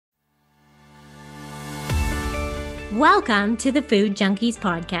Welcome to the Food Junkies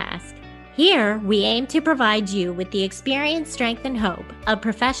Podcast. Here, we aim to provide you with the experience, strength, and hope of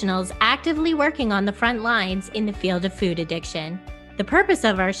professionals actively working on the front lines in the field of food addiction. The purpose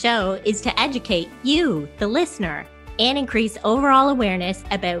of our show is to educate you, the listener, and increase overall awareness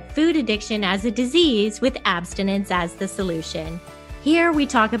about food addiction as a disease with abstinence as the solution. Here, we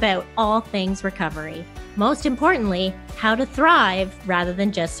talk about all things recovery. Most importantly, how to thrive rather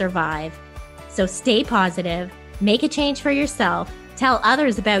than just survive. So stay positive, make a change for yourself, tell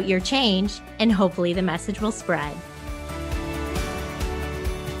others about your change, and hopefully the message will spread.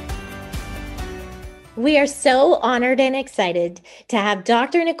 We are so honored and excited to have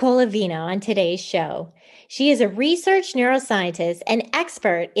Dr. Nicole Avena on today's show. She is a research neuroscientist and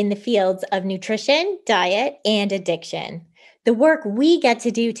expert in the fields of nutrition, diet, and addiction. The work we get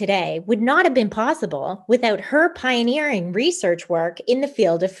to do today would not have been possible without her pioneering research work in the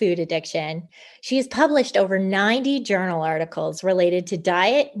field of food addiction. She has published over 90 journal articles related to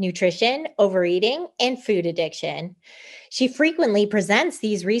diet, nutrition, overeating, and food addiction. She frequently presents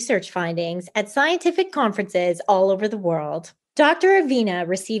these research findings at scientific conferences all over the world. Dr. Avena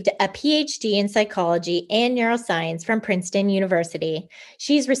received a PhD in psychology and neuroscience from Princeton University.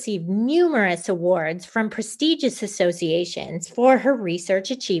 She's received numerous awards from prestigious associations for her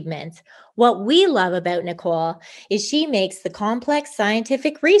research achievements. What we love about Nicole is she makes the complex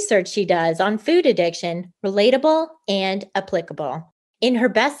scientific research she does on food addiction relatable and applicable. In her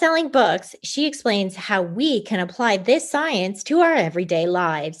best-selling books, she explains how we can apply this science to our everyday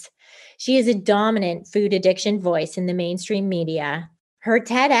lives. She is a dominant food addiction voice in the mainstream media. Her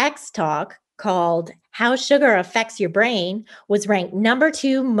TEDx talk, called How Sugar Affects Your Brain, was ranked number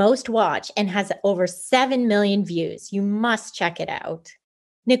 2 most watched and has over 7 million views. You must check it out.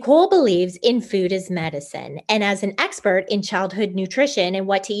 Nicole believes in food as medicine, and as an expert in childhood nutrition and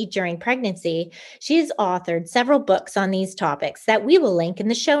what to eat during pregnancy, she has authored several books on these topics that we will link in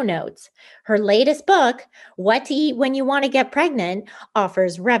the show notes. Her latest book, What to Eat When You Want to Get Pregnant,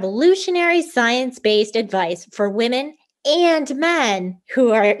 offers revolutionary science-based advice for women and men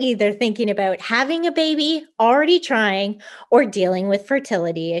who are either thinking about having a baby, already trying, or dealing with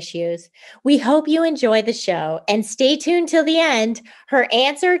fertility issues. We hope you enjoy the show and stay tuned till the end. Her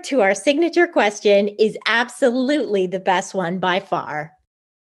answer to our signature question is absolutely the best one by far.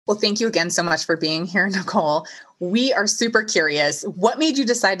 Well, thank you again so much for being here, Nicole. We are super curious. What made you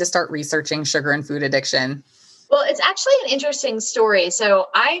decide to start researching sugar and food addiction? Well, it's actually an interesting story. So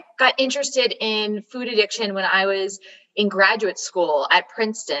I got interested in food addiction when I was in graduate school at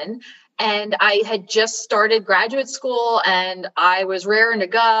Princeton. And I had just started graduate school and I was raring to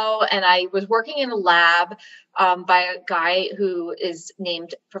go. And I was working in a lab by a guy who is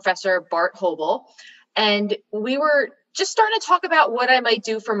named Professor Bart Hobel. And we were just starting to talk about what I might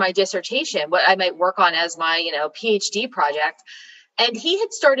do for my dissertation, what I might work on as my, PhD project. And he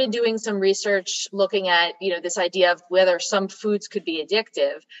had started doing some research looking at, this idea of whether some foods could be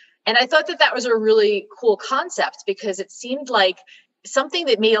addictive. And I thought that was a really cool concept because it seemed like something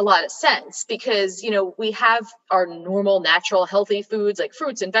that made a lot of sense because, we have our normal, natural, healthy foods like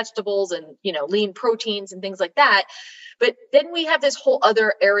fruits and vegetables and, lean proteins and things like that. But then we have this whole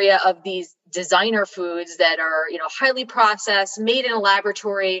other area of these designer foods that are, highly processed, made in a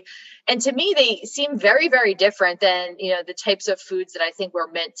laboratory. And to me, they seem very, very different than, the types of foods that I think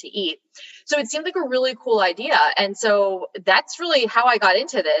we're meant to eat. So it seemed like a really cool idea. And so that's really how I got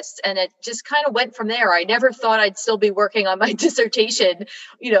into this. And it just kind of went from there. I never thought I'd still be working on my dissertation,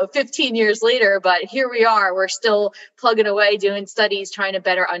 15 years later, but here we are. We're still plugging away, doing studies, trying to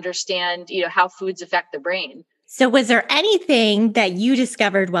better understand, how foods affect the brain. So was there anything that you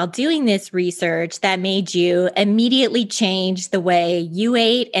discovered while doing this research that made you immediately change the way you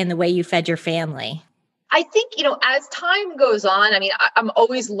ate and the way you fed your family? I think, as time goes on, I'm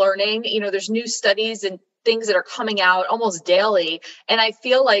always learning, there's new studies and things that are coming out almost daily. And I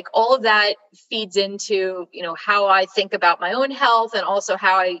feel like all of that feeds into, how I think about my own health and also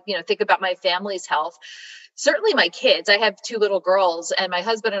how I, think about my family's health. Certainly my kids, I have 2 little girls and my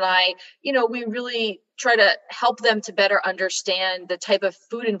husband and I, we really try to help them to better understand the type of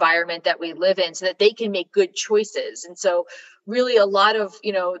food environment that we live in so that they can make good choices. And so really a lot of,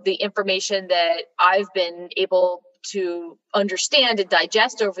 the information that I've been able to understand and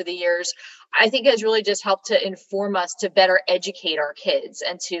digest over the years, I think has really just helped to inform us to better educate our kids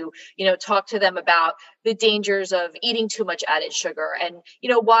and to, talk to them about the dangers of eating too much added sugar and,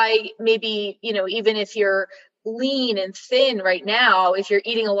 why maybe, even if you're lean and thin right now, if you're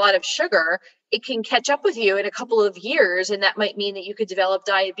eating a lot of sugar, it can catch up with you in a couple of years. And that might mean that you could develop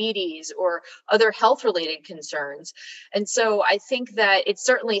diabetes or other health related concerns. And so I think that it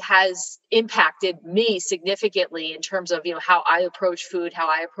certainly has impacted me significantly in terms of, how I approach food, how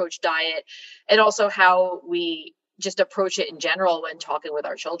I approach diet, and also how we just approach it in general when talking with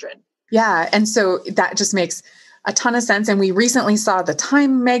our children. Yeah. And so that just makes a ton of sense. And we recently saw the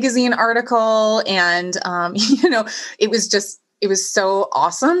Time magazine article, and, it was so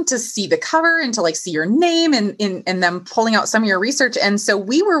awesome to see the cover and to see your name and them pulling out some of your research. And so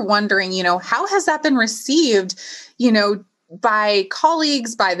we were wondering, how has that been received, by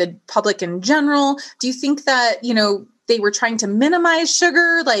colleagues, by the public in general? Do you think that, they were trying to minimize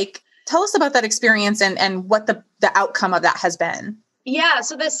sugar? Tell us about that experience and what the outcome of that has been. Yeah.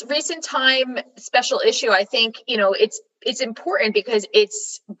 So this recent Time special issue, I think, it's important because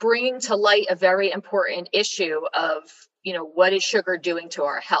it's bringing to light a very important issue of, what is sugar doing to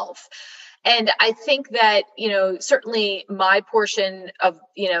our health? And I think that, certainly my portion of,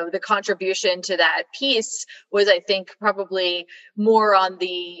 the contribution to that piece was, I think, probably more on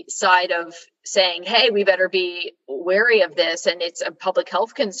the side of saying, hey, we better be wary of this. And it's a public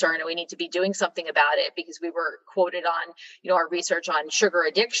health concern and we need to be doing something about it, because we were quoted on, our research on sugar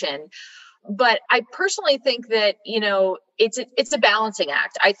addiction. But I personally think that, it's a balancing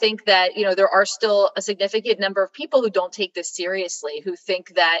act. I think that, there are still a significant number of people who don't take this seriously, who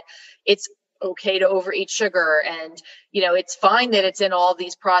think that it's okay to overeat sugar and, it's fine that it's in all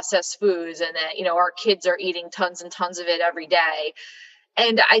these processed foods and that, our kids are eating tons and tons of it every day.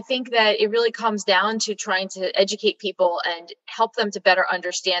 And I think that it really comes down to trying to educate people and help them to better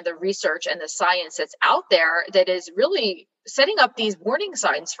understand the research and the science that's out there that is really setting up these warning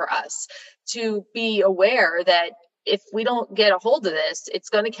signs for us to be aware that if we don't get a hold of this, it's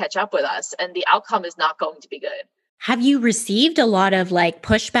going to catch up with us and the outcome is not going to be good. Have you received a lot of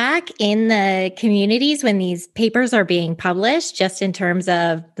pushback in the communities when these papers are being published, just in terms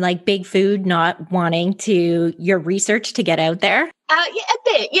of big food not wanting your research to get out there? Yeah, a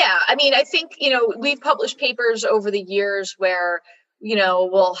bit. Yeah. I mean, I think, we've published papers over the years where,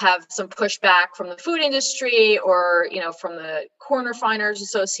 we'll have some pushback from the food industry or, from the Corn Refiners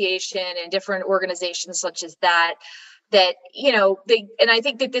Association and different organizations such as that, and I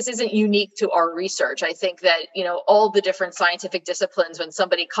think that this isn't unique to our research. I think that, all the different scientific disciplines, when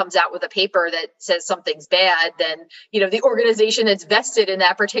somebody comes out with a paper that says something's bad, then, the organization that's vested in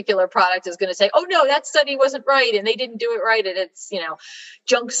that particular product is going to say, oh no, that study wasn't right. And they didn't do it right. And it's,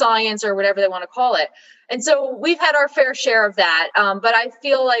 junk science or whatever they want to call it. And so we've had our fair share of that. But I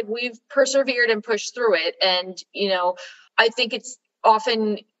feel like we've persevered and pushed through it. And, I think it's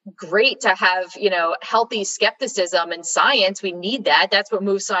often great to have, healthy skepticism in science. We need that. That's what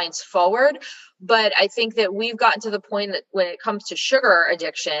moves science forward. But I think that we've gotten to the point that when it comes to sugar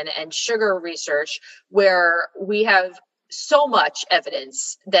addiction and sugar research, where we have so much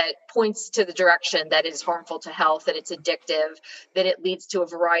evidence that points to the direction that is harmful to health, that it's addictive, that it leads to a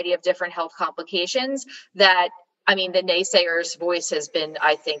variety of different health complications, that, the naysayers' voice has been,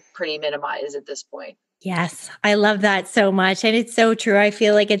 I think, pretty minimized at this point. Yes, I love that so much. And it's so true. I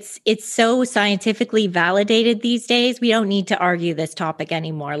feel like it's so scientifically validated these days. We don't need to argue this topic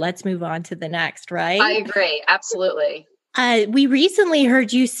anymore. Let's move on to the next, right? I agree. Absolutely. We recently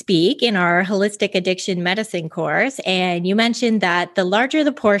heard you speak in our holistic addiction medicine course, and you mentioned that the larger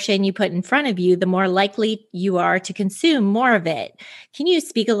the portion you put in front of you, the more likely you are to consume more of it. Can you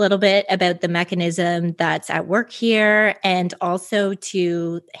speak a little bit about the mechanism that's at work here and also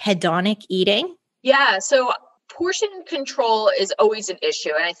to hedonic eating? Yeah. So portion control is always an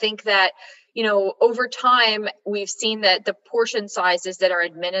issue. And I think that, over time, we've seen that the portion sizes that are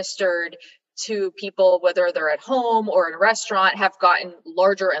administered to people, whether they're at home or in a restaurant, have gotten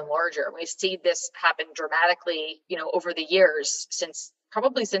larger and larger. We see this happen dramatically, over the years since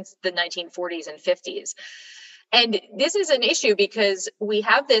the 1940s and 50s. And this is an issue because we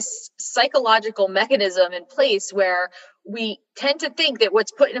have this psychological mechanism in place where we tend to think that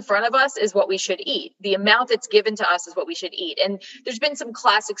what's put in front of us is what we should eat. The amount that's given to us is what we should eat. And there's been some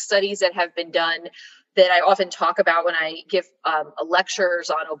classic studies that have been done that I often talk about when I give lectures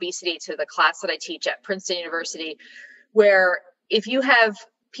on obesity to the class that I teach at Princeton University, where if you have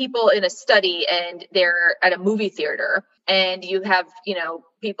people in a study and they're at a movie theater and you have,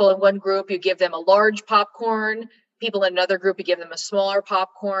 people in one group, you give them a large popcorn, people in another group, you give them a smaller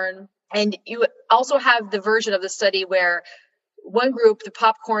popcorn. And you also have the version of the study where one group, the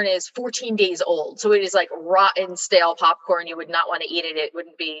popcorn is 14 days old. So it is like rotten, stale popcorn. You would not want to eat it. It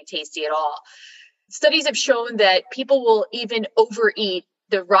wouldn't be tasty at all. Studies have shown that people will even overeat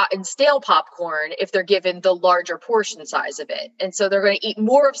the rotten stale popcorn if they're given the larger portion size of it. And so they're going to eat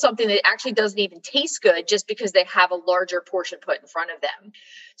more of something that actually doesn't even taste good just because they have a larger portion put in front of them.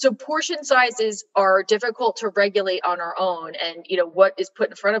 So portion sizes are difficult to regulate on our own. And, what is put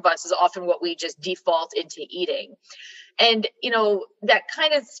in front of us is often what we just default into eating. And, that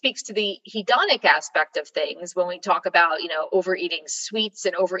kind of speaks to the hedonic aspect of things when we talk about, overeating sweets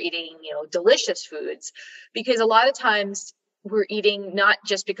and overeating, delicious foods, because a lot of times we're eating not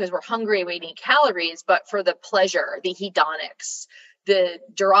just because we're hungry, we're eating calories, but for the pleasure, the hedonics, the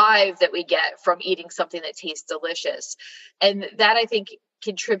drive that we get from eating something that tastes delicious. And that, I think,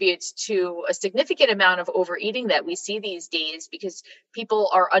 contributes to a significant amount of overeating that we see these days, because people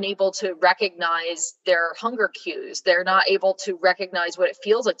are unable to recognize their hunger cues. They're not able to recognize what it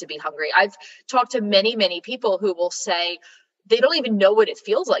feels like to be hungry. I've talked to many, many people who will say they don't even know what it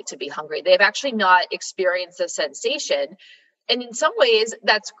feels like to be hungry. They've actually not experienced the sensation. And in some ways,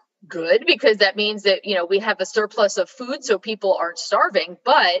 that's good, because that means that, we have a surplus of food, so people aren't starving.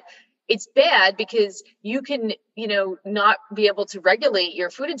 But it's bad because you can, not be able to regulate your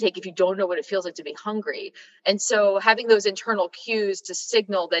food intake if you don't know what it feels like to be hungry. And so having those internal cues to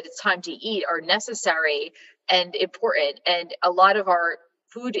signal that it's time to eat are necessary and important. And a lot of our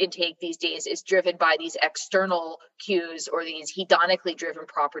food intake these days is driven by these external cues or these hedonically driven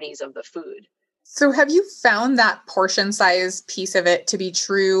properties of the food. So have you found that portion size piece of it to be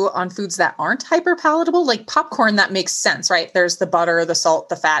true on foods that aren't hyperpalatable? Like popcorn, that makes sense, right? There's the butter, the salt,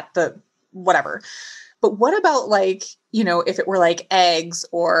 the fat, the whatever. But what about if it were like eggs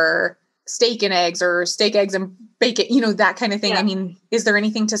or steak and eggs or steak, eggs and bacon, that kind of thing? Yeah. I mean, is there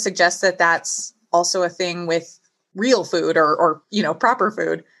anything to suggest that that's also a thing with real food or proper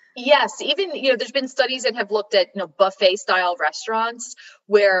food? Yes. Even, there's been studies that have looked at, buffet style restaurants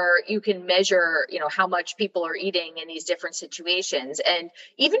where you can measure, how much people are eating in these different situations. And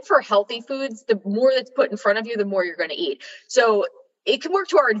even for healthy foods, the more that's put in front of you, the more you're going to eat. So it can work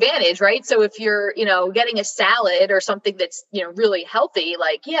to our advantage, right? So if you're, getting a salad or something that's, really healthy,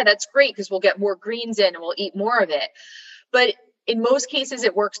 that's great because we'll get more greens in and we'll eat more of it. But in most cases,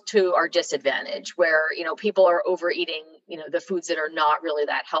 it works to our disadvantage where, people are overeating, the foods that are not really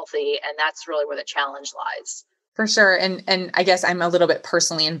that healthy. And that's really where the challenge lies. For sure. And I guess I'm a little bit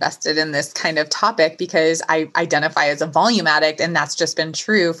personally invested in this kind of topic because I identify as a volume addict. And that's just been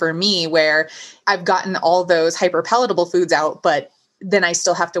true for me, where I've gotten all those hyperpalatable foods out, but then I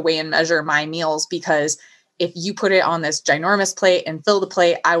still have to weigh and measure my meals, because if you put it on this ginormous plate and fill the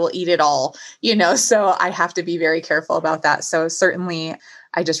plate, I will eat it all, so I have to be very careful about that. So certainly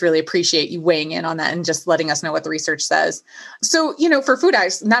I just really appreciate you weighing in on that and just letting us know what the research says. So, for food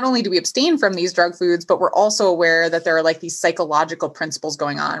addicts, not only do we abstain from these drug foods, but we're also aware that there are like these psychological principles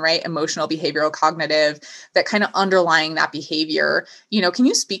going on, right? Emotional, behavioral, cognitive, that kind of underlying that behavior. Can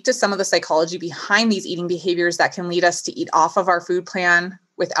you speak to some of the psychology behind these eating behaviors that can lead us to eat off of our food plan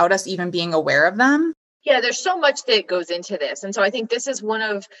without us even being aware of them? Yeah, there's so much that goes into this. And so I think this is one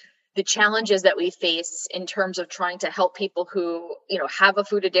of the challenges that we face in terms of trying to help people who, have a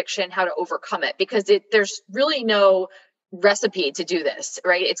food addiction, how to overcome it, because there's really no recipe to do this,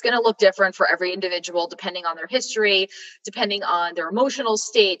 right? It's going to look different for every individual, depending on their history, depending on their emotional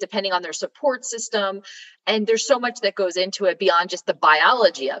state, depending on their support system. And there's so much that goes into it beyond just the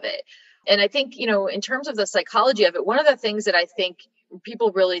biology of it. And I think, in terms of the psychology of it, one of the things that I think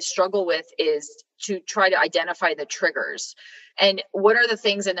people really struggle with is to try to identify the triggers and what are the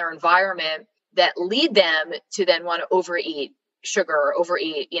things in their environment that lead them to then want to overeat sugar or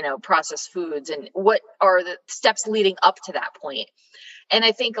overeat, processed foods, and what are the steps leading up to that point. And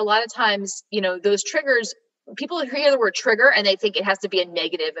I think a lot of times, those triggers, people hear the word trigger and they think it has to be a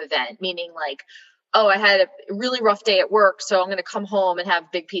negative event, meaning like, oh, I had a really rough day at work, so I'm going to come home and have a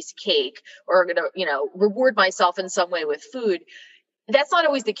big piece of cake, or I'm going to, reward myself in some way with food. That's not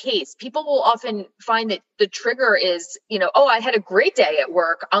always the case. People will often find that the trigger is, oh, I had a great day at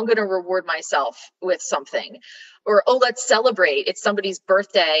work, I'm going to reward myself with something. Or, oh, let's celebrate, it's somebody's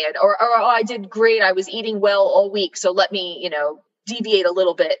birthday. Or, oh, I did great, I was eating well all week, so let me, deviate a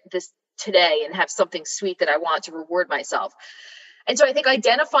little bit this today and have something sweet that I want to reward myself. And so I think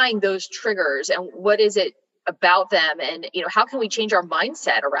identifying those triggers and what is it about them, and how can we change our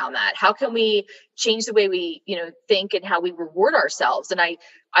mindset around that? How can we change the way we think and how we reward ourselves? And I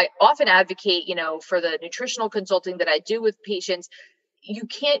often advocate for the nutritional consulting that I do with patients. You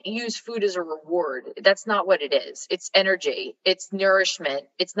can't use food as a reward. That's not what it is. It's energy. It's nourishment.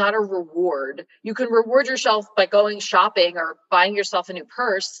 It's not a reward. You can reward yourself by going shopping or buying yourself a new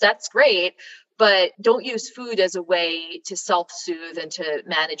purse. That's great. But don't use food as a way to self-soothe and to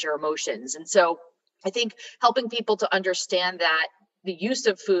manage your emotions. And so I think helping people to understand that the use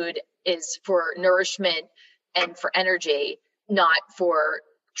of food is for nourishment and for energy, not for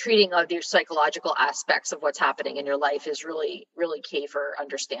treating of your psychological aspects of what's happening in your life is really, really key for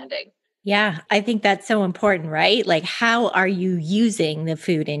understanding. Yeah, I think that's so important, right? Like, how are you using the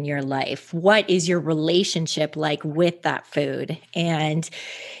food in your life? What is your relationship like with that food? And,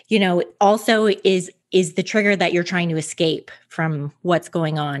 also is the trigger that you're trying to escape from what's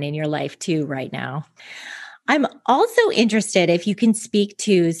going on in your life too right now. I'm also interested if you can speak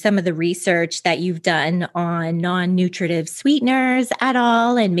to some of the research that you've done on non-nutritive sweeteners at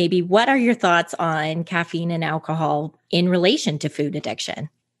all, and maybe what are your thoughts on caffeine and alcohol in relation to food addiction?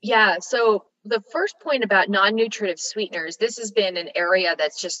 Yeah. So the first point about non-nutritive sweeteners, this has been an area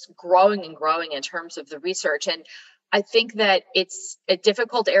that's just growing and growing in terms of the research. And I think that it's a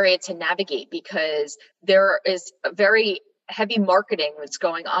difficult area to navigate because there is a very heavy marketing that's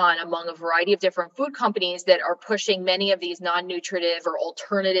going on among a variety of different food companies that are pushing many of these non-nutritive or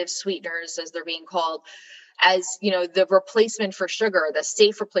alternative sweeteners, as they're being called, as the replacement for sugar, the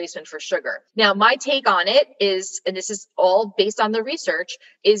safe replacement for sugar. Now, my take on it is, and this is all based on the research,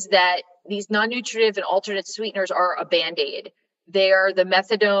 is that these non-nutritive and alternate sweeteners are a Band-Aid. They are the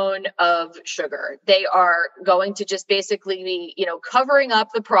methadone of sugar. They are going to just basically be, covering up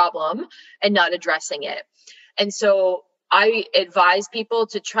the problem and not addressing it. And so I advise people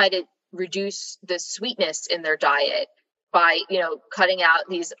to try to reduce the sweetness in their diet by, cutting out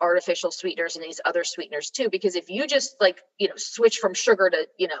these artificial sweeteners and these other sweeteners too. Because if you just switch from sugar to,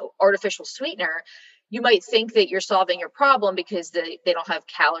 artificial sweetener, you might think that you're solving your problem because they don't have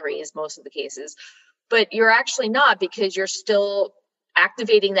calories most of the cases, but you're actually not, because you're still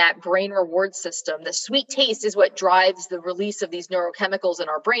activating that brain reward system. The sweet taste is what drives the release of these neurochemicals in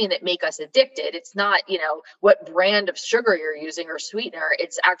our brain that make us addicted. It's not, what brand of sugar you're using or sweetener.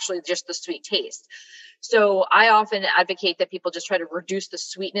 It's actually just the sweet taste. So I often advocate that people just try to reduce the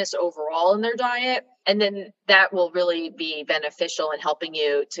sweetness overall in their diet. And then that will really be beneficial in helping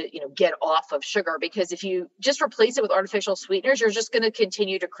you to, get off of sugar. Because if you just replace it with artificial sweeteners, you're just going to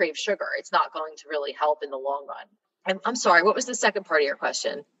continue to crave sugar. It's not going to really help in the long run. I'm sorry, what was the second part of your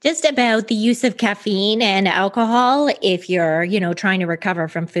question? Just about the use of caffeine and alcohol if you're, trying to recover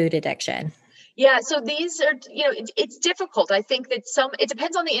from food addiction. Yeah, so these are, it's difficult. I think that it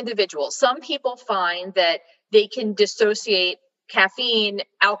depends on the individual. Some people find that they can dissociate caffeine,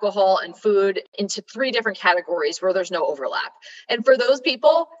 alcohol, and food into 3 different categories where there's no overlap. And for those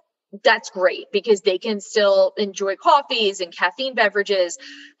people, that's great because they can still enjoy coffees and caffeine beverages,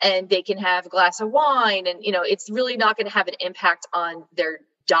 and they can have a glass of wine, and it's really not going to have an impact on their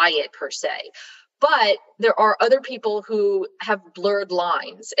diet per se. But there are other people who have blurred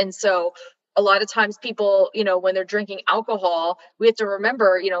lines. And so a lot of times people, when they're drinking alcohol, we have to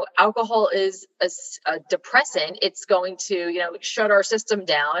remember, alcohol is a depressant. It's going to, shut our system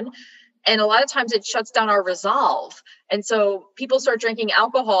down. And a lot of times it shuts down our resolve. And so people start drinking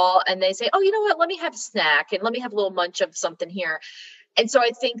alcohol and they say, oh, you know what, let me have a snack and let me have a little munch of something here. And so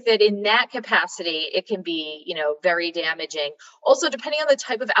I think that in that capacity, it can be, very damaging. Also, depending on the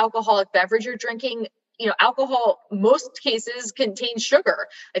type of alcoholic beverage you're drinking, alcohol, most cases contains sugar.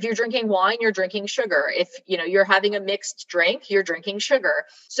 If you're drinking wine, you're drinking sugar. If, you're having a mixed drink, you're drinking sugar.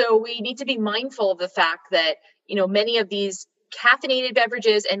 So we need to be mindful of the fact that, many of these caffeinated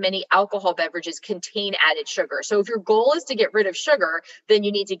beverages and many alcohol beverages contain added sugar. So if your goal is to get rid of sugar, then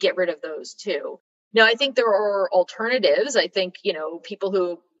you need to get rid of those too. Now, I think there are alternatives. I think, people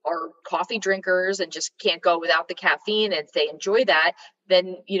who are coffee drinkers and just can't go without the caffeine, and if they enjoy that,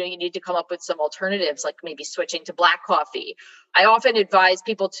 then, you need to come up with some alternatives, like maybe switching to black coffee. I often advise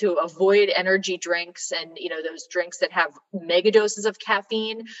people to avoid energy drinks and, those drinks that have mega doses of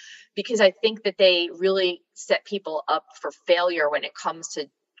caffeine, because I think that they really set people up for failure when it comes to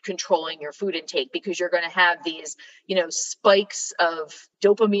controlling your food intake, because you're going to have these, spikes of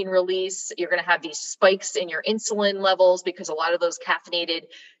dopamine release. You're going to have these spikes in your insulin levels because a lot of those caffeinated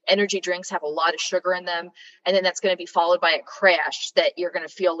energy drinks have a lot of sugar in them. And then that's going to be followed by a crash that you're going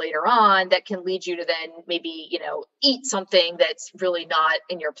to feel later on that can lead you to then maybe, eat something that's really not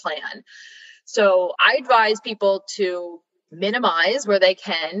in your plan. So I advise people to minimize where they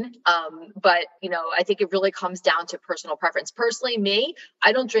can. But, I think it really comes down to personal preference. Personally, me,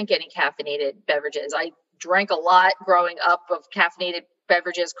 I don't drink any caffeinated beverages. I drank a lot growing up of caffeinated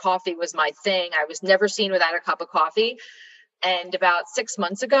beverages. Coffee was my thing. I was never seen without a cup of coffee. And about 6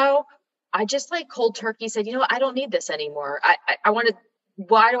 months ago, I just cold turkey said, I don't need this anymore.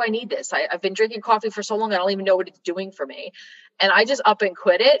 Why do I need this? I've been drinking coffee for so long, I don't even know what it's doing for me. And I just up and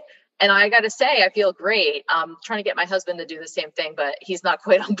quit it. And I got to say, I feel great. I'm trying to get my husband to do the same thing, but he's not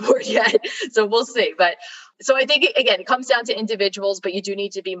quite on board yet. So we'll see. But so I think, again, it comes down to individuals, but you do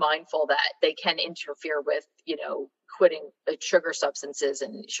need to be mindful that they can interfere with, quitting sugar substances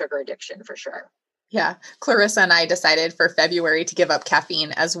and sugar addiction for sure. Yeah. Clarissa and I decided for February to give up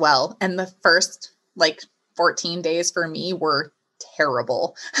caffeine as well. And the first 14 days for me were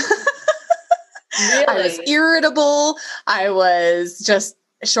terrible. Really? I was irritable. I was just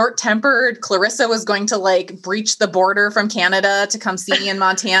short-tempered. Clarissa was going to breach the border from Canada to come see me in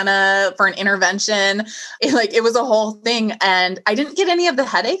Montana for an intervention. It was a whole thing. And I didn't get any of the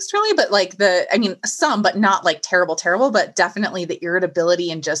headaches really, but some, but not terrible, but definitely the irritability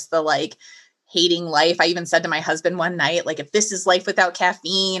and just the hating life. I even said to my husband one night, if this is life without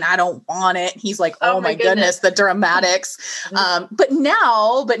caffeine, I don't want it. He's like, oh my goodness, the dramatics. But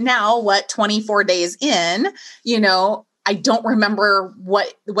now, 24 days in, I don't remember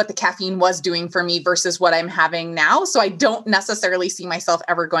what the caffeine was doing for me versus what I'm having now. So I don't necessarily see myself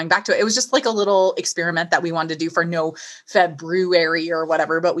ever going back to it. It was just a little experiment that we wanted to do for no February or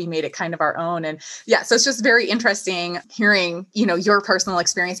whatever, but we made it kind of our own. And yeah, so it's just very interesting hearing, your personal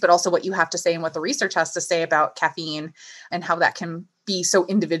experience, but also what you have to say and what the research has to say about caffeine and how that can be so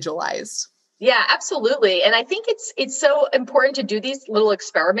individualized. Yeah, absolutely. And I think it's so important to do these little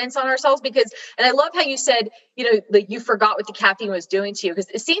experiments on ourselves and I love how you said, you forgot what the caffeine was doing to you, because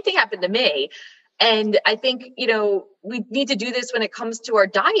the same thing happened to me. And I think, we need to do this when it comes to our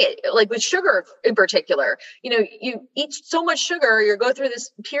diet, with sugar in particular. You eat so much sugar, you go through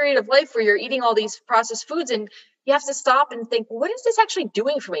this period of life where you're eating all these processed foods, and you have to stop and think, what is this actually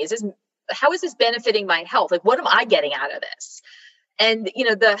doing for me? How is this benefiting my health? What am I getting out of this? And,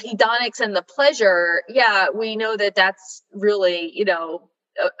 the hedonics and the pleasure, yeah, we know that that's really,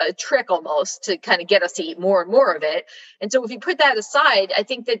 a trick almost to kind of get us to eat more and more of it. And so if you put that aside, I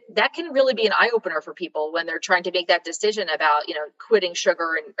think that can really be an eye opener for people when they're trying to make that decision about, quitting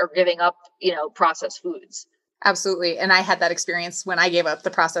sugar or giving up, processed foods. Absolutely. And I had that experience when I gave up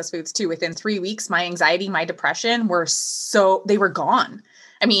the processed foods too. Within 3 weeks, my anxiety, my depression they were gone.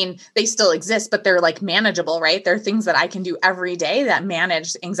 I mean, they still exist, but they're manageable, right? There are things that I can do every day that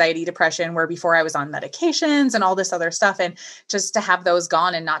manage anxiety, depression, where before I was on medications and all this other stuff. And just to have those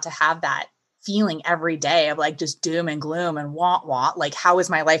gone and not to have that feeling every day of just doom and gloom and want, how is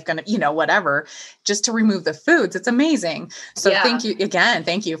my life going to, whatever, just to remove the foods. It's amazing. So Thank you again.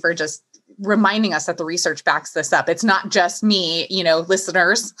 Thank you for just reminding us that the research backs this up. It's not just me,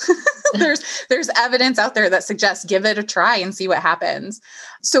 listeners. There's evidence out there that suggests give it a try and see what happens.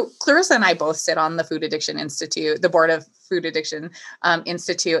 So Clarissa and I both sit on the Food Addiction Institute, the board of Food Addiction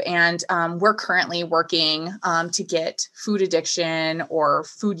Institute, and we're currently working to get food addiction or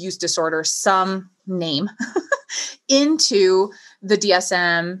food use disorder, some name, into the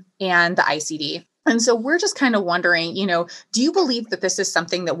DSM and the ICD. And so we're just kind of wondering, do you believe that this is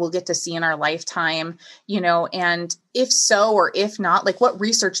something that we'll get to see in our lifetime, and if so, or if not, what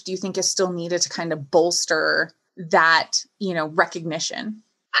research do you think is still needed to kind of bolster that, recognition?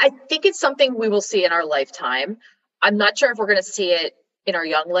 I think it's something we will see in our lifetime. I'm not sure if we're going to see it in our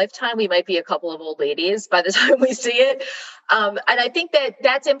young lifetime. We might be a couple of old ladies by the time we see it. And I think that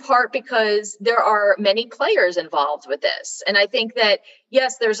that's in part because there are many players involved with this. And I think that,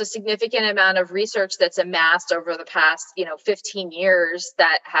 yes, there's a significant amount of research that's amassed over the past, 15 years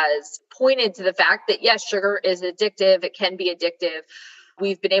that has pointed to the fact that, yes, sugar is addictive. It can be addictive.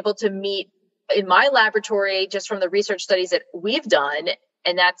 We've been able to meet in my laboratory, just from the research studies that we've done.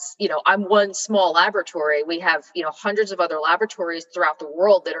 And that's, I'm one small laboratory. We have, hundreds of other laboratories throughout the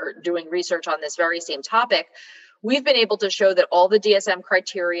world that are doing research on this very same topic. We've been able to show that all the DSM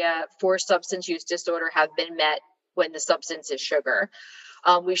criteria for substance use disorder have been met when the substance is sugar.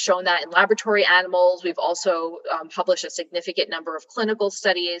 We've shown that in laboratory animals. We've also published a significant number of clinical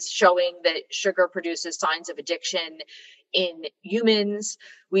studies showing that sugar produces signs of addiction in humans.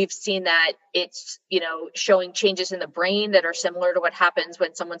 We've seen that it's, showing changes in the brain that are similar to what happens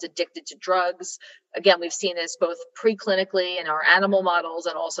when someone's addicted to drugs. Again, we've seen this both preclinically in our animal models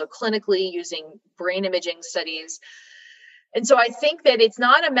and also clinically using brain imaging studies. And so I think that it's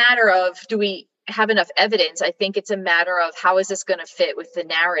not a matter of, do we have enough evidence? I think it's a matter of how is this going to fit with the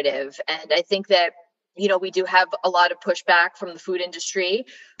narrative? And I think that, we do have a lot of pushback from the food industry.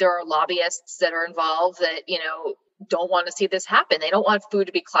 There are lobbyists that are involved that, don't want to see this happen. They don't want food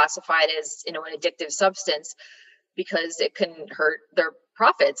to be classified as, an addictive substance because it can hurt their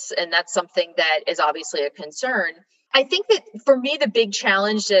profits. And that's something that is obviously a concern. I think that for me, the big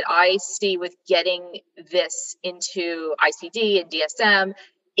challenge that I see with getting this into ICD and DSM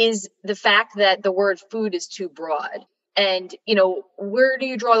is the fact that the word food is too broad. And, where do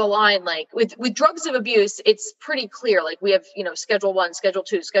you draw the line? Like with drugs of abuse, it's pretty clear. Like we have, Schedule 1, Schedule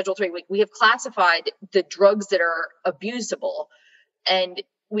 2, Schedule 3. We have classified the drugs that are abusable. And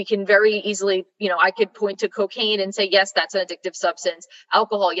we can very easily, I could point to cocaine and say, yes, that's an addictive substance.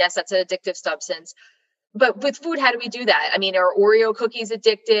 Alcohol, yes, that's an addictive substance. But with food, how do we do that? I mean, are Oreo cookies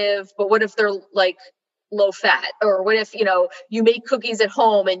addictive? But what if they're like low fat? Or what if, you make cookies at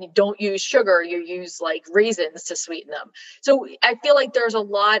home and you don't use sugar, you use like raisins to sweeten them. So I feel like there's a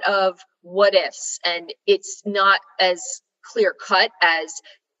lot of what ifs, and it's not as clear cut as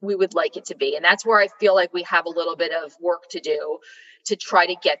we would like it to be. And that's where I feel like we have a little bit of work to do to try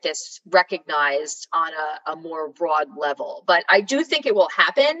to get this recognized on a more broad level. But I do think it will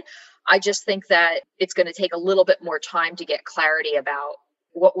happen. I just think that it's going to take a little bit more time to get clarity about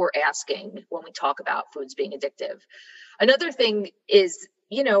what we're asking when we talk about foods being addictive. Another thing is,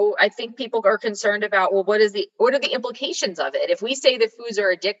 I think people are concerned about, well, what are the implications of it? If we say that foods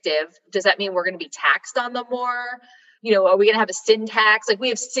are addictive, does that mean we're going to be taxed on them more? Are we going to have a sin tax? Like we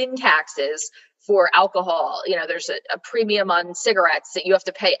have sin taxes for alcohol. There's a premium on cigarettes that you have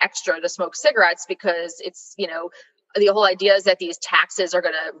to pay extra to smoke cigarettes because it's, the whole idea is that these taxes are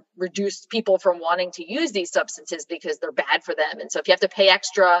going to reduce people from wanting to use these substances because they're bad for them. And so if you have to pay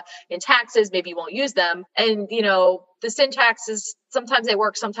extra in taxes, maybe you won't use them. And, the sin taxes, sometimes they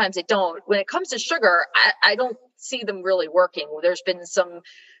work, sometimes they don't. When it comes to sugar, I don't see them really working. There's been some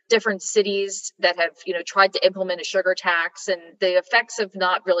different cities that have, tried to implement a sugar tax, and the effects have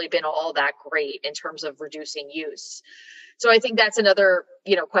not really been all that great in terms of reducing use. So I think that's another,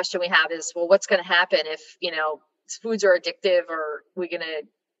 question we have is, well, what's going to happen if, foods are addictive? Or are we going to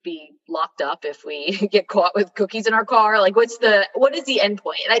be locked up if we get caught with cookies in our car? Like what is the end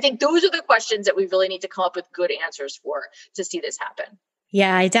point? And I think those are the questions that we really need to come up with good answers for to see this happen.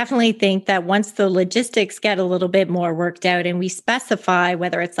 Yeah, I definitely think that once the logistics get a little bit more worked out and we specify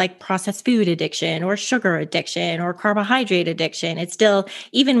whether it's like processed food addiction or sugar addiction or carbohydrate addiction, it's still,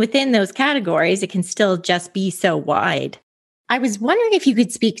 even within those categories, it can still just be so wide. I was wondering if you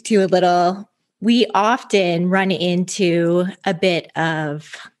could speak to a little, we often run into a bit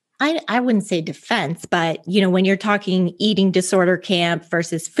of, I wouldn't say defense, but, when you're talking eating disorder camp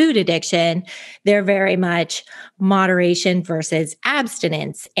versus food addiction, they're very much moderation versus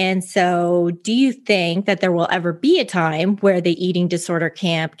abstinence. And so do you think that there will ever be a time where the eating disorder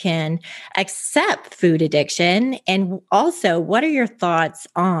camp can accept food addiction? And also, what are your thoughts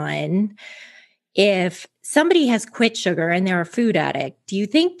on if somebody has quit sugar and they're a food addict, do you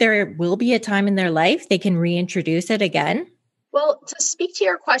think there will be a time in their life they can reintroduce it again? Well, to speak to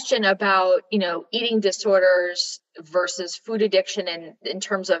your question about, eating disorders versus food addiction and in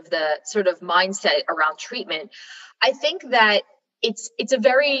terms of the sort of mindset around treatment, I think that it's a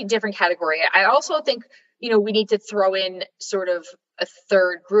very different category. I also think, we need to throw in sort of a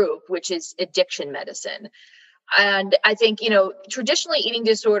third group, which is addiction medicine. And I think, traditionally eating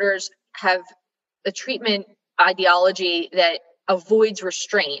disorders have a treatment ideology that avoids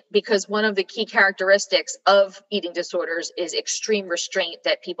restraint, because one of the key characteristics of eating disorders is extreme restraint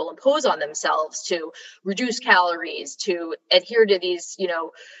that people impose on themselves to reduce calories, to adhere to these,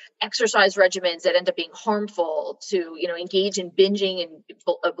 exercise regimens that end up being harmful, to, engage in binging and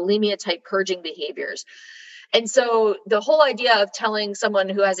bulimia type purging behaviors. And so the whole idea of telling someone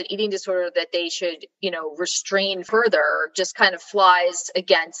who has an eating disorder that they should, restrain further just kind of flies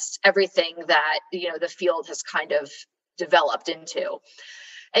against everything that, the field has kind of developed into.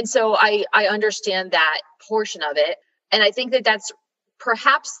 And so I understand that portion of it. And I think that that's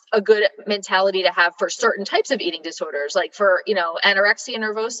perhaps a good mentality to have for certain types of eating disorders, like for, anorexia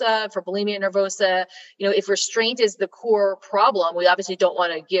nervosa, for bulimia nervosa. If restraint is the core problem, we obviously don't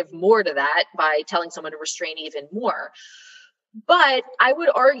want to give more to that by telling someone to restrain even more. But I would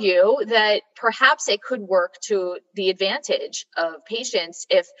argue that perhaps it could work to the advantage of patients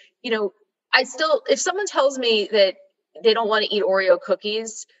if, if someone tells me that they don't want to eat Oreo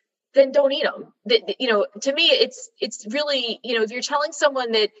cookies, then don't eat them. To me, it's really, if you're telling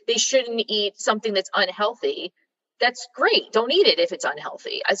someone that they shouldn't eat something that's unhealthy, that's great. Don't eat it if it's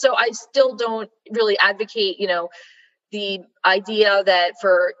unhealthy. So I still don't really advocate, the idea that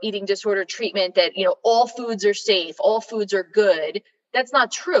for eating disorder treatment that, all foods are safe, all foods are good. That's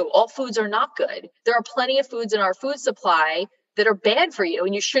not true. All foods are not good. There are plenty of foods in our food supply that are bad for you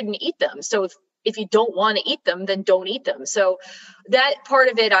and you shouldn't eat them. So if you don't want to eat them, then don't eat them. So that part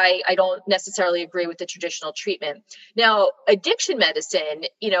of it, I don't necessarily agree with the traditional treatment. Now, addiction medicine,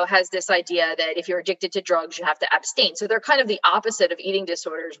 has this idea that if you're addicted to drugs, you have to abstain. So they're kind of the opposite of eating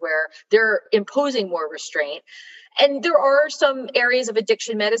disorders where they're imposing more restraint. And there are some areas of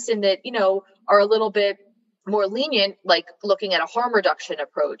addiction medicine that, are a little bit more lenient, like looking at a harm reduction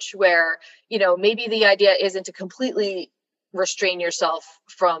approach where, maybe the idea isn't to completely restrain yourself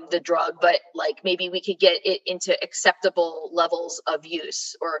from the drug, but like maybe we could get it into acceptable levels of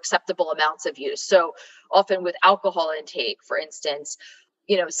use or acceptable amounts of use. So often with alcohol intake, for instance,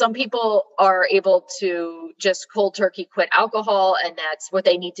 some people are able to just cold turkey quit alcohol, and that's what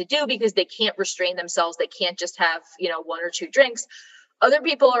they need to do because they can't restrain themselves. They can't just have, one or two drinks. Other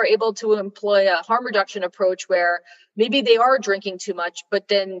people are able to employ a harm reduction approach where maybe they are drinking too much, but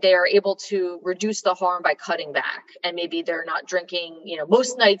then they're able to reduce the harm by cutting back. And maybe they're not drinking,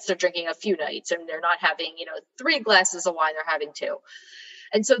 most nights they're drinking a few nights, and they're not having, 3 glasses of wine, they're having 2.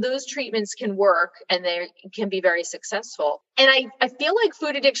 And so those treatments can work and they can be very successful. And I feel like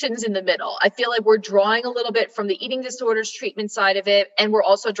food addiction's in the middle. I feel like we're drawing a little bit from the eating disorders treatment side of it. And we're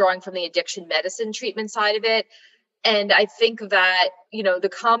also drawing from the addiction medicine treatment side of it. And I think that, the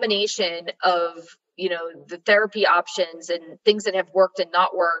combination of, the therapy options and things that have worked and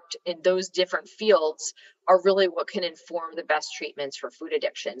not worked in those different fields are really what can inform the best treatments for food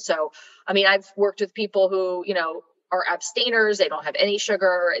addiction. So, I've worked with people who, are abstainers. They don't have any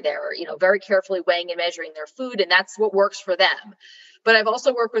sugar. They're, very carefully weighing and measuring their food, and that's what works for them. But I've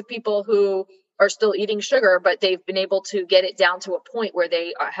also worked with people who are still eating sugar, but they've been able to get it down to a point where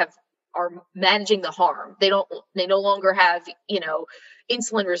they are managing the harm. They no longer have,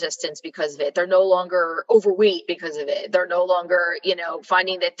 insulin resistance because of it. They're no longer overweight because of it. They're no longer,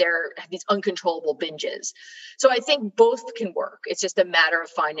 finding that they're have these uncontrollable binges. So I think both can work. It's just a matter of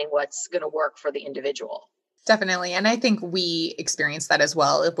finding what's going to work for the individual. Definitely. And I think we experience that as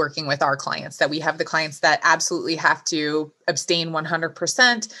well working with our clients, that we have the clients that absolutely have to abstain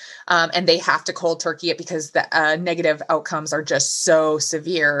 100%. And they have to cold turkey it because the negative outcomes are just so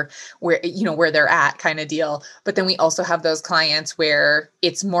severe where they're at kind of deal. But then we also have those clients where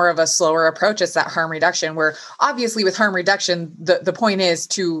it's more of a slower approach. It's that harm reduction where obviously with harm reduction, the point is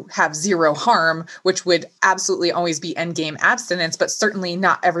to have zero harm, which would absolutely always be end game abstinence, but certainly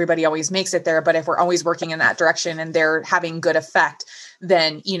not everybody always makes it there. But if we're always working in that direction and they're having good effect,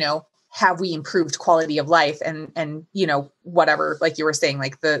 then, have we improved quality of life and, whatever, like you were saying,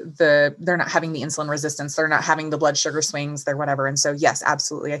 like they're not having the insulin resistance, they're not having the blood sugar swings, they're whatever. And so, yes,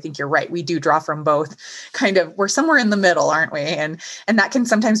 absolutely. I think you're right. We do draw from both we're somewhere in the middle, aren't we? And that can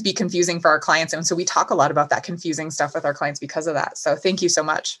sometimes be confusing for our clients. And so we talk a lot about that confusing stuff with our clients because of that. So thank you so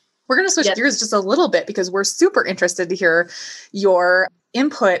much. We're going to switch gears just a little bit because we're super interested to hear your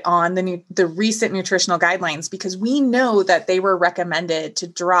input on the recent nutritional guidelines, because we know that they were recommended to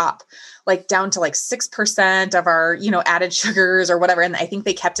drop down to 6% of our, added sugars or whatever. And I think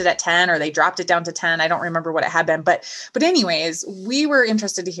they kept it at 10 or they dropped it down to 10. I don't remember what it had been, but anyways, we were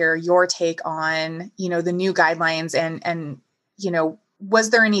interested to hear your take on, the new guidelines and, was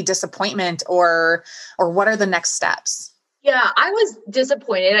there any disappointment or what are the next steps? Yeah, I was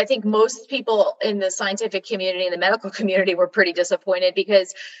disappointed. I think most people in the scientific community and the medical community were pretty disappointed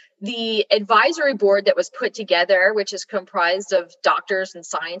because the advisory board that was put together, which is comprised of doctors and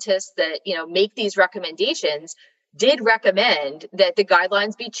scientists that, make these recommendations, did recommend that the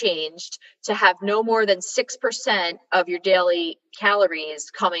guidelines be changed to have no more than 6% of your daily calories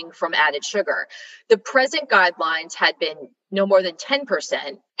coming from added sugar. The present guidelines had been no more than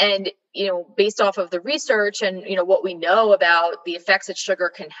 10%. And, based off of the research and, what we know about the effects that sugar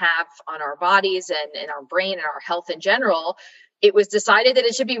can have on our bodies and our brain and our health in general, it was decided that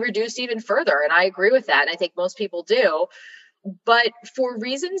it should be reduced even further. And I agree with that. And I think most people do. But for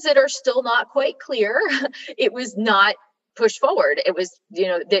reasons that are still not quite clear, it was not pushed forward. It was,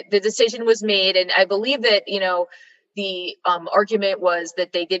 the decision was made. And I believe that, the argument was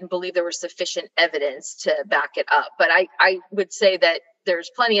that they didn't believe there was sufficient evidence to back it up. But I would say that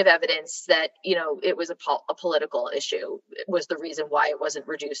there's plenty of evidence that, it was a political issue. It was the reason why it wasn't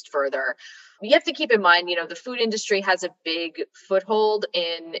reduced further. You have to keep in mind, the food industry has a big foothold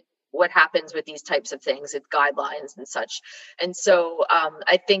in what happens with these types of things, with guidelines and such. And so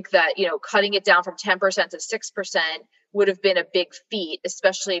I think that, cutting it down from 10% to 6% would have been a big feat,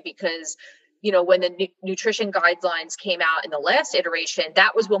 especially because, when the nutrition guidelines came out in the last iteration,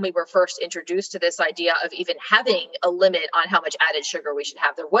 that was when we were first introduced to this idea of even having a limit on how much added sugar we should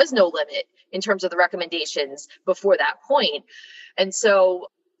have. There was no limit in terms of the recommendations before that point. And so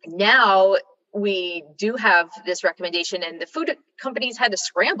now we do have this recommendation, and the food companies had to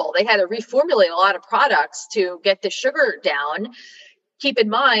scramble. They had to reformulate a lot of products to get the sugar down. Keep in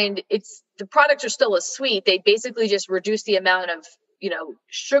mind, the products are still as sweet. They basically just reduce the amount of,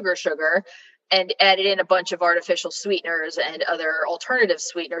 sugar and added in a bunch of artificial sweeteners and other alternative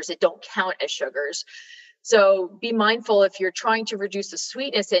sweeteners that don't count as sugars. So be mindful if you're trying to reduce the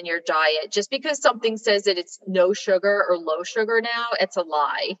sweetness in your diet, just because something says that it's no sugar or low sugar now, it's a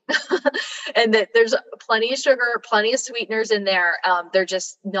lie. And that there's plenty of sugar, plenty of sweeteners in there. They're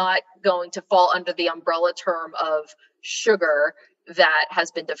just not going to fall under the umbrella term of sugar that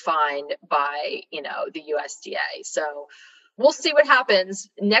has been defined by, the USDA. So we'll see what happens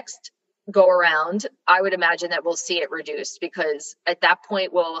next go around. I would imagine that we'll see it reduced, because at that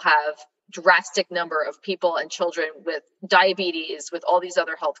point we'll have drastic number of people and children with diabetes, with all these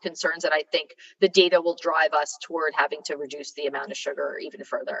other health concerns, that I think the data will drive us toward having to reduce the amount of sugar even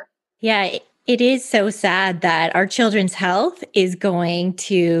further. Yeah, it is so sad that our children's health is going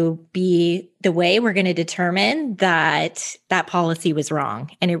to be the way we're going to determine that that policy was wrong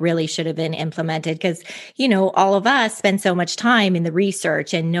and it really should have been implemented. Because, all of us spend so much time in the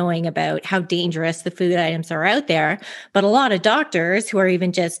research and knowing about how dangerous the food items are out there. But a lot of doctors who are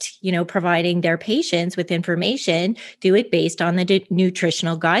even just, providing their patients with information do it based on the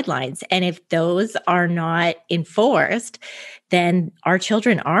nutritional guidelines. And if those are not enforced, then our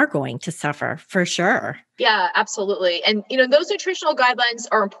children are going to suffer for sure. Yeah, absolutely. And, those nutritional guidelines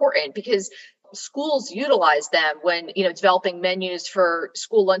are important because schools utilize them when, developing menus for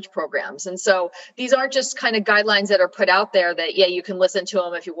school lunch programs. And so these aren't just kind of guidelines that are put out there that, you can listen to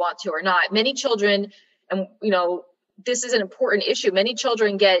them if you want to or not. Many children, and, this is an important issue. Many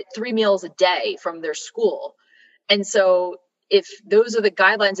children get 3 meals a day from their school. And so if those are the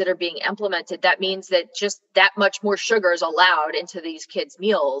guidelines that are being implemented, that means that just that much more sugar is allowed into these kids'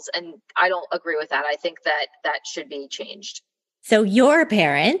 meals. And I don't agree with that. I think that should be changed. So you're a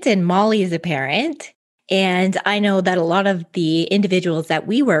parent and Molly is a parent. And I know that a lot of the individuals that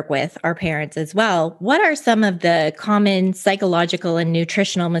we work with are parents as well. What are some of the common psychological and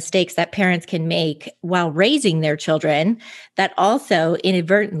nutritional mistakes that parents can make while raising their children that also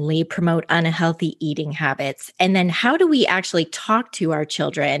inadvertently promote unhealthy eating habits? And then how do we actually talk to our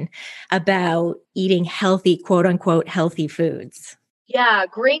children about eating healthy, quote unquote, healthy foods? Yeah,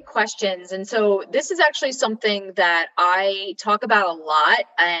 great questions. And so this is actually something that I talk about a lot,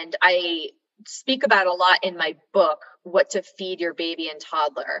 and I speak about a lot in my book, What to Feed Your Baby and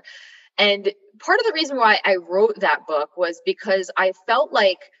Toddler. And part of the reason why I wrote that book was because I felt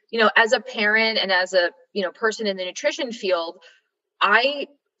like, as a parent and as a, person in the nutrition field, I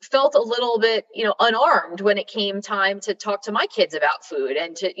felt a little bit, unarmed when it came time to talk to my kids about food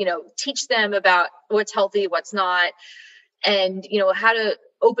and to, teach them about what's healthy, what's not, and, how to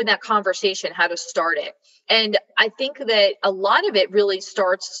open that conversation, how to start it. And I think that a lot of it really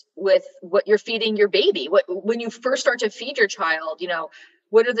starts with what you're feeding your baby. When you first start to feed your child,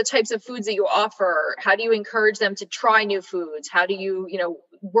 what are the types of foods that you offer? How do you encourage them to try new foods? How do you,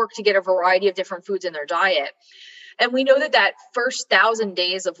 work to get a variety of different foods in their diet? And we know that first 1,000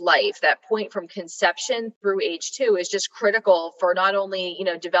 days of life, that point from conception through age 2, is just critical for not only,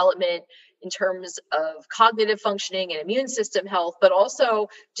 development in terms of cognitive functioning and immune system health, but also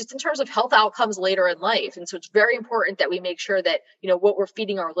just in terms of health outcomes later in life. And so it's very important that we make sure that, what we're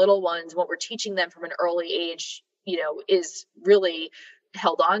feeding our little ones, what we're teaching them from an early age, is really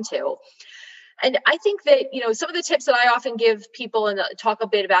held on to. And I think that, some of the tips that I often give people and talk a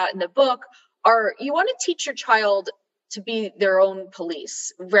bit about in the book are, you want to teach your child to be their own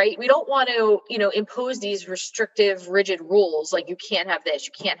police, right? We don't want to, impose these restrictive, rigid rules like you can't have this,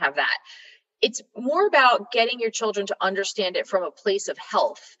 you can't have that. It's more about getting your children to understand it from a place of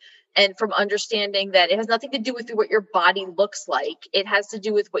health and from understanding that it has nothing to do with what your body looks like. It has to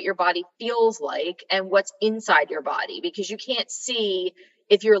do with what your body feels like and what's inside your body, because you can't see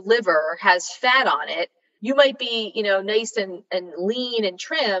if your liver has fat on it. You might be, nice and lean and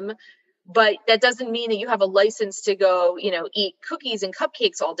trim, but that doesn't mean that you have a license to go, eat cookies and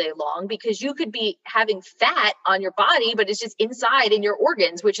cupcakes all day long, because you could be having fat on your body, but it's just inside in your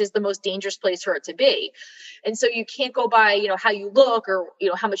organs, which is the most dangerous place for it to be. And so you can't go by, how you look or,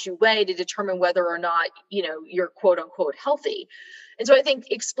 how much you weigh to determine whether or not, you're quote unquote healthy. And so I think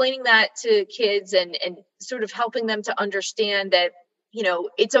explaining that to kids and sort of helping them to understand that,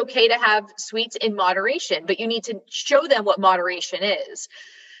 it's okay to have sweets in moderation, but you need to show them what moderation is.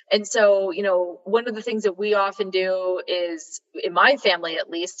 And so, one of the things that we often do is, in my family at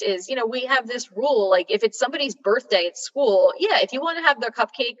least, is, we have this rule, like if it's somebody's birthday at school, if you want to have their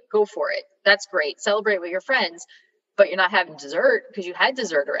cupcake, go for it. That's great. Celebrate with your friends, but you're not having dessert because you had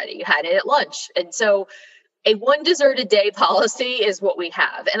dessert already. You had it at lunch. And so a 1 dessert a day policy is what we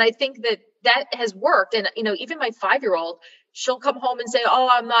have. And I think that has worked. And, even my 5-year-old, she'll come home and say, oh,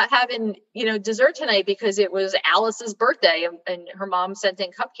 I'm not having, dessert tonight because it was Alice's birthday and her mom sent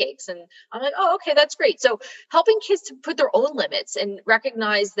in cupcakes. And I'm like, oh, okay, that's great. So helping kids to put their own limits and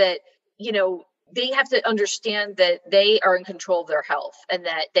recognize that, they have to understand that they are in control of their health and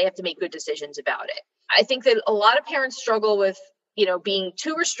that they have to make good decisions about it. I think that a lot of parents struggle with, being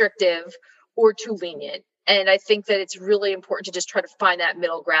too restrictive or too lenient. And I think that it's really important to just try to find that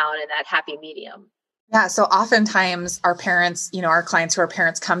middle ground and that happy medium. Yeah. So oftentimes our parents, our clients who are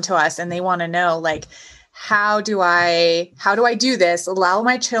parents come to us and they want to know, like, how do I do this? Allow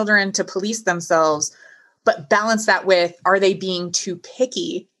my children to police themselves, but balance that with, are they being too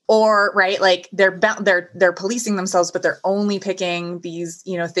picky? Or, right, like they're policing themselves, but they're only picking these,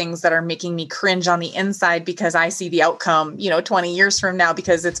 things that are making me cringe on the inside because I see the outcome, 20 years from now,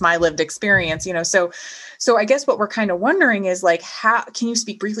 because it's my lived experience, So I guess what we're kind of wondering is, like, how can you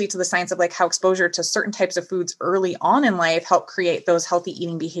speak briefly to the science of, like, how exposure to certain types of foods early on in life help create those healthy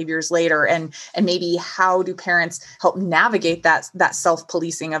eating behaviors later? And maybe how do parents help navigate that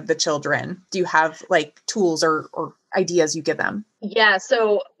self-policing of the children? Do you have like tools or ideas you give them? Yeah.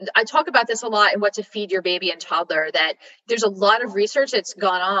 So I talk about this a lot in What to Feed Your Baby and Toddler, that there's a lot of research that's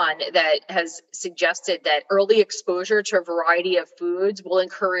gone on that has suggested that early exposure to a variety of foods will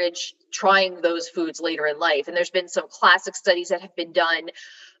encourage trying those foods later in life. And there's been some classic studies that have been done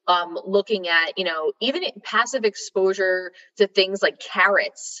looking at, even passive exposure to things like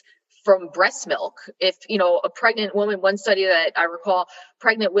carrots from breast milk. If, a pregnant woman, one study that I recall,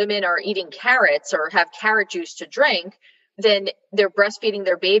 pregnant women are eating carrots or have carrot juice to drink, then they're breastfeeding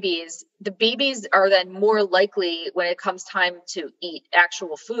their babies. The babies are then more likely, when it comes time to eat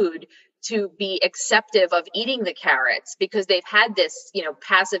actual food, to be acceptive of eating the carrots because they've had this,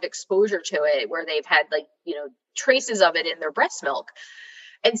 passive exposure to it where they've had traces of it in their breast milk.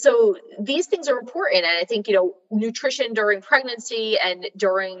 And so these things are important. And I think, nutrition during pregnancy and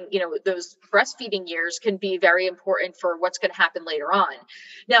during, those breastfeeding years can be very important for what's going to happen later on.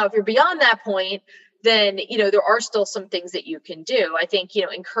 Now, if you're beyond that point, then, there are still some things that you can do. I think,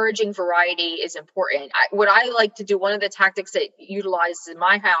 encouraging variety is important. What I like to do, one of the tactics that utilizes in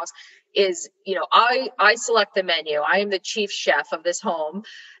my house is, I select the menu. I am the chief chef of this home.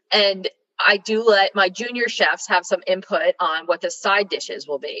 And I do let my junior chefs have some input on what the side dishes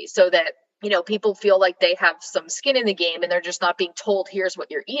will be so that, people feel like they have some skin in the game and they're just not being told, here's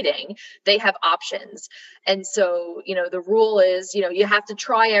what you're eating. They have options. And so, the rule is, you have to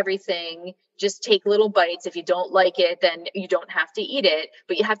try everything. Just take little bites. If you don't like it, then you don't have to eat it,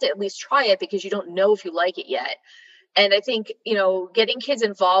 but you have to at least try it because you don't know if you like it yet. And I think, getting kids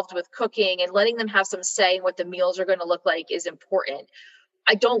involved with cooking and letting them have some say in what the meals are going to look like is important.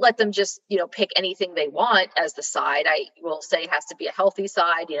 I don't let them just, pick anything they want as the side. I will say it has to be a healthy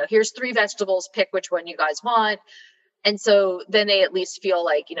side. Here's 3 vegetables, pick which one you guys want. And so then they at least feel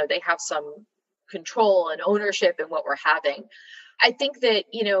like, they have some control and ownership in what we're having. I think that,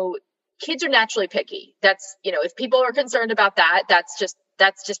 kids are naturally picky. That's, if people are concerned about that, that's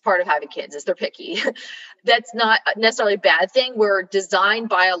just part of having kids, is they're picky. That's not necessarily a bad thing. We're designed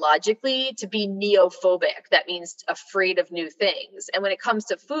biologically to be neophobic. That means afraid of new things. And when it comes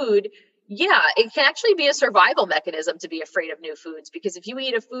to food, yeah, it can actually be a survival mechanism to be afraid of new foods, because if you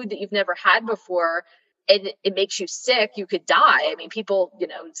eat a food that you've never had before and it makes you sick, you could die. I mean, people,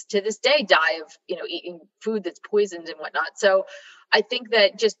 to this day die of, eating food that's poisoned and whatnot. So I think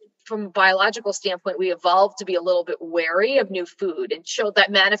that just from a biological standpoint, we evolved to be a little bit wary of new food, and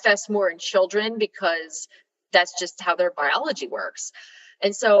that manifests more in children because that's just how their biology works.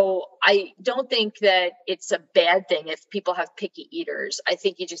 And so I don't think that it's a bad thing if people have picky eaters. I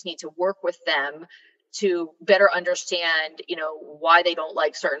think you just need to work with them to better understand, why they don't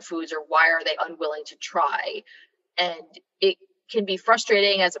like certain foods or why are they unwilling to try. And it can be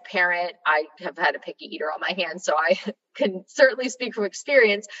frustrating as a parent. I have had a picky eater on my hands, so I can certainly speak from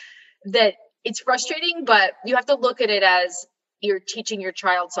experience that it's frustrating, but you have to look at it as you're teaching your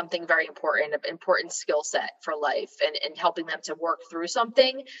child something very important, an important skill set for life, and helping them to work through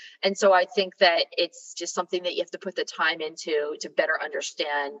something. And so I think that it's just something that you have to put the time into to better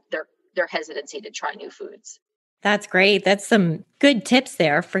understand their hesitancy to try new foods. That's great. That's some good tips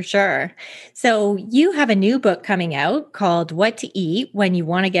there for sure. So you have a new book coming out called What to Eat When You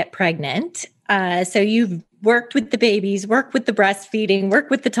Want to Get Pregnant. So you've worked with the babies, worked with the breastfeeding, worked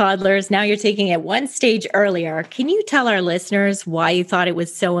with the toddlers. Now you're taking it one stage earlier. Can you tell our listeners why you thought it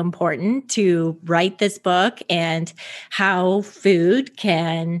was so important to write this book and how food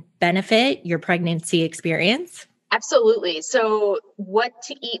can benefit your pregnancy experience? Absolutely. So What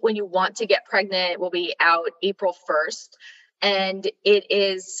to Eat When You Want to Get Pregnant will be out April 1st, and it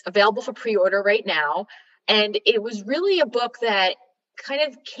is available for pre-order right now. And it was really a book that kind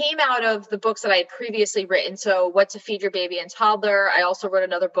of came out of the books that I had previously written. So What to Feed Your Baby and Toddler. I also wrote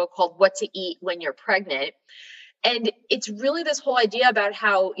another book called What to Eat When You're Pregnant. And it's really this whole idea about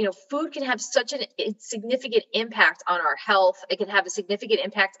how, food can have such a significant impact on our health. It can have a significant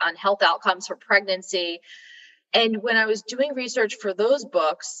impact on health outcomes for pregnancy. And when I was doing research for those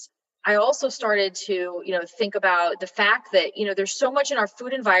books, I also started to, think about the fact that, there's so much in our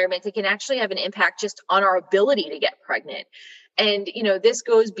food environment that can actually have an impact just on our ability to get pregnant. And, this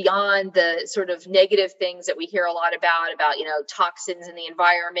goes beyond the sort of negative things that we hear a lot about, toxins in the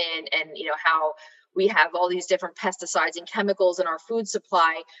environment and, how we have all these different pesticides and chemicals in our food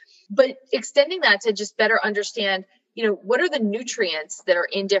supply, but extending that to just better understand, what are the nutrients that are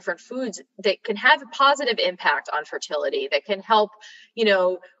in different foods that can have a positive impact on fertility, that can help,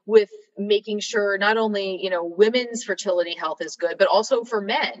 with making sure not only, women's fertility health is good, but also for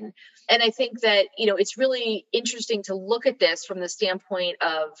men. And I think that, it's really interesting to look at this from the standpoint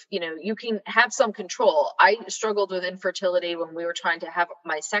of, you can have some control. I struggled with infertility when we were trying to have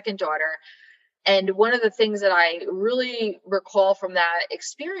my second daughter. And one of the things that I really recall from that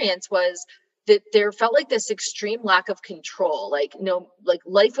experience was that there felt like this extreme lack of control. Like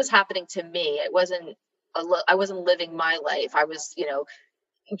life was happening to me. I wasn't living my life. I was,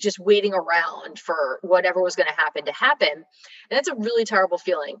 just waiting around for whatever was going to happen. And that's a really terrible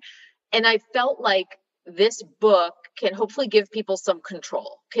feeling. And I felt like this book can hopefully give people some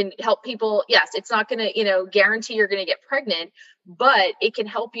control, can help people. Yes, it's not going to, guarantee you're going to get pregnant, but it can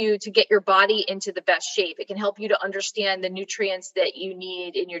help you to get your body into the best shape. It can help you to understand the nutrients that you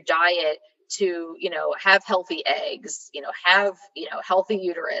need in your diet to, have healthy eggs, have, healthy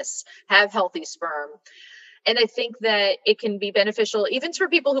uterus, have healthy sperm. And I think that it can be beneficial even for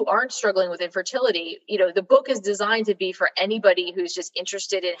people who aren't struggling with infertility. The book is designed to be for anybody who's just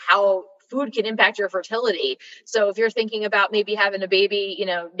interested in how food can impact your fertility. So if you're thinking about maybe having a baby,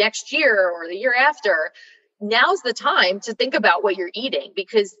 next year or the year after, now's the time to think about what you're eating,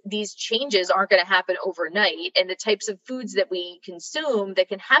 because these changes aren't going to happen overnight. And the types of foods that we consume that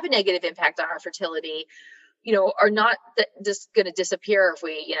can have a negative impact on our fertility, are not just going to disappear if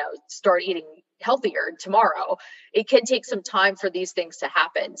we, start eating healthier tomorrow. It can take some time for these things to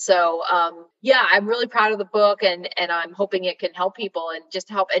happen. So, I'm really proud of the book, and I'm hoping it can help people and just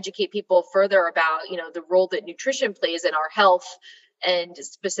help educate people further about, the role that nutrition plays in our health, and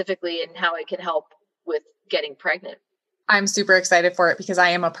specifically in how it can help with getting pregnant. I'm super excited for it because I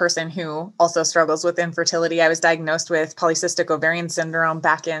am a person who also struggles with infertility. I was diagnosed with polycystic ovarian syndrome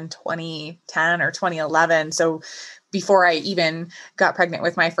back in 2010 or 2011. So before I even got pregnant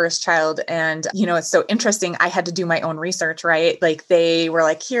with my first child. And, it's so interesting. I had to do my own research, right? Like they were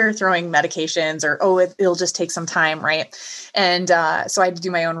like, here, throwing medications or, it'll just take some time. Right. And so I had to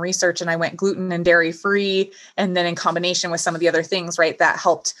do my own research, and I went gluten and dairy free. And then in combination with some of the other things, right, that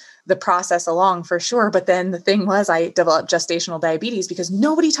helped the process along for sure. But then the thing was, I developed gestational diabetes because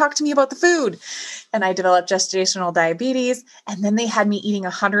nobody talked to me about the food. And I developed gestational diabetes. And then they had me eating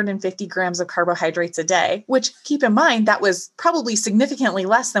 150 grams of carbohydrates a day, which, keep in mind, that was probably significantly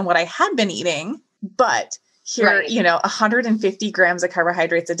less than what I had been eating. But here, Right. 150 grams of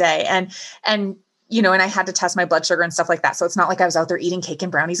carbohydrates a day. And I had to test my blood sugar and stuff like that. So it's not like I was out there eating cake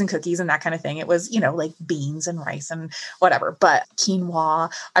and brownies and cookies and that kind of thing. It was, like beans and rice and whatever, but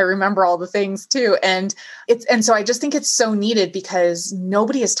quinoa, I remember all the things too. And so I just think it's so needed because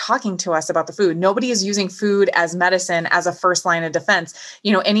nobody is talking to us about the food. Nobody is using food as medicine, as a first line of defense.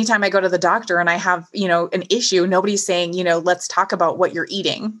 Anytime I go to the doctor and I have, an issue, nobody's saying, let's talk about what you're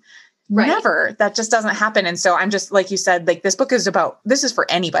eating. Right. Never. That just doesn't happen. And so I'm just, like you said, like this book is this is for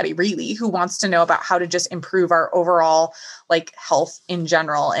anybody really who wants to know about how to just improve our overall like health in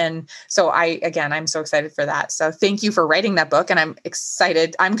general. And so I'm so excited for that. So thank you for writing that book. And I'm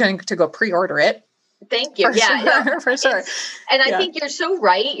excited. I'm going to go pre-order it. Thank you. For sure. And I think you're so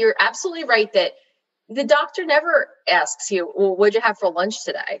right. You're absolutely right that the doctor never asks you, well, what'd you have for lunch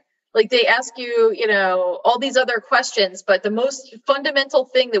today? Like they ask you, all these other questions, but the most fundamental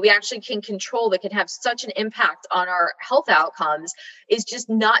thing that we actually can control that can have such an impact on our health outcomes is just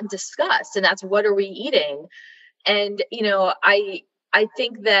not discussed. And that's, what are we eating? And, I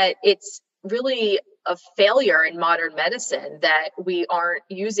think that it's really a failure in modern medicine that we aren't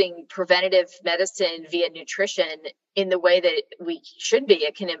using preventative medicine via nutrition in the way that we should be.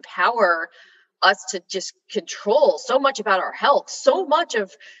 It can empower us to just control so much about our health. So much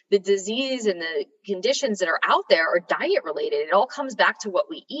of the disease and the conditions that are out there are diet related. It all comes back to what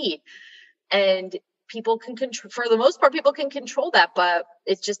we eat. And people can control, for the most part, people can control that, but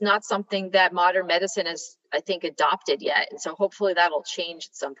it's just not something that modern medicine has, I think, adopted yet. And so hopefully that'll change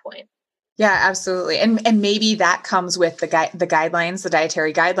at some point. Yeah, absolutely. And maybe that comes with the guidelines, the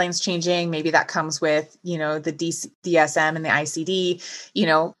dietary guidelines changing. Maybe that comes with, the DSM and the ICD,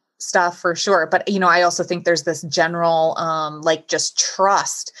 stuff for sure. But, I also think there's this general, just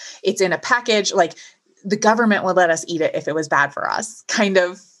trust. It's in a package, like the government would let us eat it if it was bad for us kind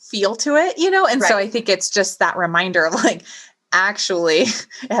of feel to it, And so I think it's just that reminder of like, actually,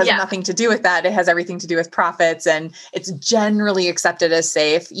 it has nothing to do with that. It has everything to do with profits, and it's generally accepted as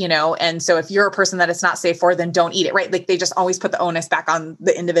safe, And so if you're a person that it's not safe for, then don't eat it, right? Like they just always put the onus back on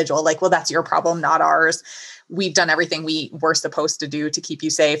the individual. Like, well, that's your problem, not ours. We've done everything we were supposed to do to keep you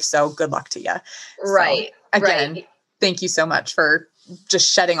safe. So good luck to you. Right. So, again, thank you so much for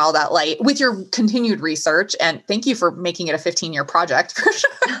just shedding all that light with your continued research. And thank you for making it a 15-year project for sure.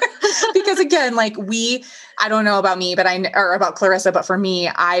 Because again, like I don't know about me, or about Clarissa, but for me,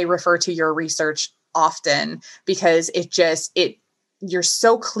 I refer to your research often because you're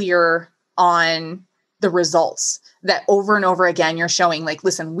so clear on the results that over and over again, you're showing like,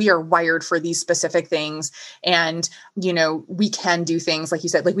 listen, we are wired for these specific things. And, we can do things like you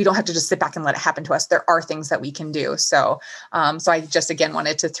said, like, we don't have to just sit back and let it happen to us. There are things that we can do. So I just, again,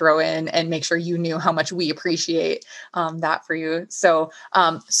 wanted to throw in and make sure you knew how much we appreciate that for you. So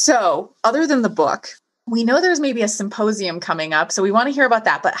other than the book, we know there's maybe a symposium coming up. So we want to hear about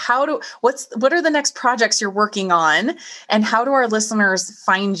that, but what are the next projects you're working on, and how do our listeners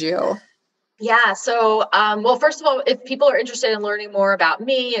find you? Yeah. So, well, first of all, if people are interested in learning more about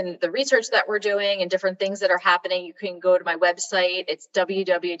me and the research that we're doing and different things that are happening, you can go to my website. It's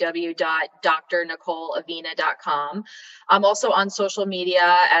www.drnicoleavena.com. I'm also on social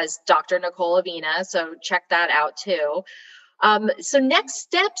media as Dr. Nicole Avena. So check that out too. So next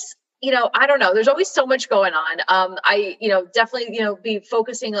steps, I don't know. There's always so much going on. I definitely, be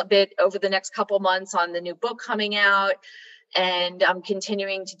focusing a bit over the next couple months on the new book coming out. And I'm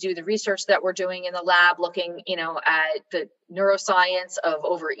continuing to do the research that we're doing in the lab, looking, at the neuroscience of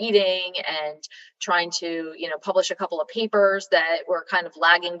overeating and trying to, publish a couple of papers that were kind of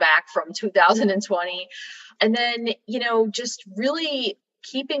lagging back from 2020. And then, just really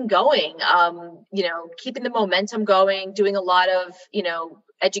keeping going, keeping the momentum going, doing a lot of,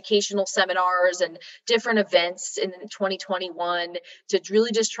 educational seminars and different events in 2021 to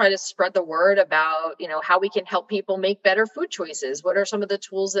really just try to spread the word about, how we can help people make better food choices. What are some of the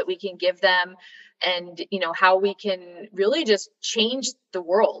tools that we can give them, and, how we can really just change the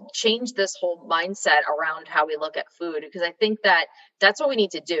world, change this whole mindset around how we look at food. Because I think that that's what we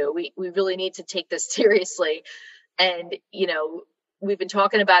need to do. We really need to take this seriously. And, we've been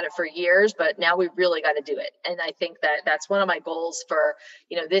talking about it for years, but now we've really got to do it. And I think that that's one of my goals for,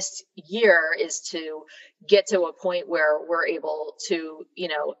 this year is to get to a point where we're able to,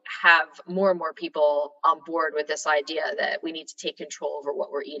 have more and more people on board with this idea that we need to take control over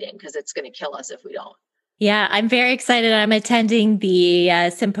what we're eating, because it's going to kill us if we don't. Yeah, I'm very excited. I'm attending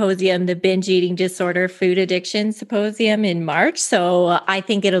the symposium, the Binge Eating Disorder Food Addiction Symposium in March. So I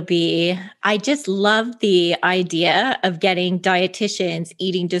think I just love the idea of getting dietitians,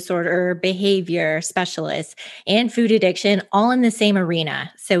 eating disorder behavior specialists, and food addiction all in the same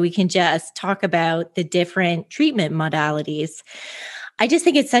arena. So we can just talk about the different treatment modalities. I just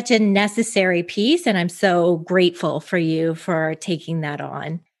think it's such a necessary piece, and I'm so grateful for you for taking that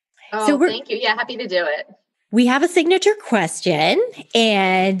on. Oh, thank you. Yeah, happy to do it. We have a signature question,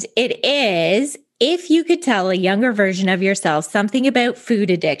 and it is, if you could tell a younger version of yourself something about food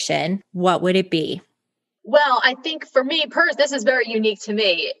addiction, what would it be? Well, I think for me, this is very unique to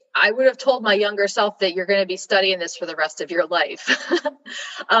me. I would have told my younger self that you're going to be studying this for the rest of your life.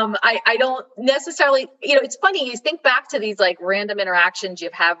 I don't necessarily, it's funny, you think back to these like random interactions you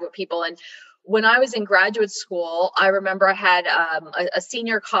have with people. And when I was in graduate school, I remember I had a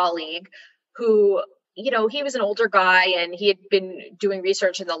senior colleague who, he was an older guy and he had been doing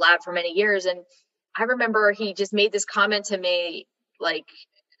research in the lab for many years. And I remember he just made this comment to me, like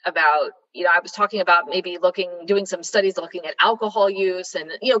about, I was talking about maybe doing some studies looking at alcohol use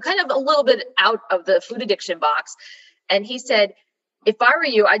and, kind of a little bit out of the food addiction box. And he said, if I were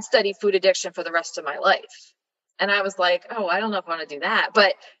you, I'd study food addiction for the rest of my life. And I was like, oh, I don't know if I want to do that,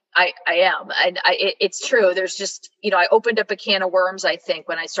 but I am. And it's true. There's just, I opened up a can of worms, I think,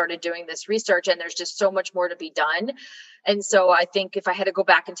 when I started doing this research, and there's just so much more to be done. And so I think if I had to go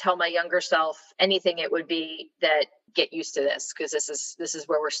back and tell my younger self anything, it would be that get used to this, because this is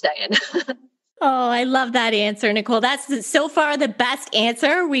where we're staying. Oh, I love that answer, Nicole. That's so far the best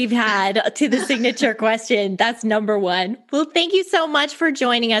answer we've had to the signature question. That's number one. Well, thank you so much for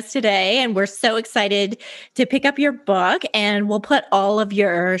joining us today. And we're so excited to pick up your book, and we'll put all of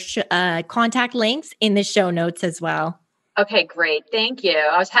your contact links in the show notes as well. Okay, great. Thank you.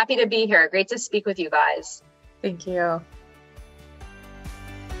 I was happy to be here. Great to speak with you guys. Thank you.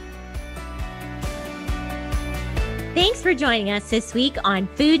 Thanks for joining us this week on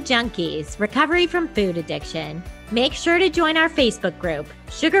Food Junkies, Recovery from Food Addiction. Make sure to join our Facebook group,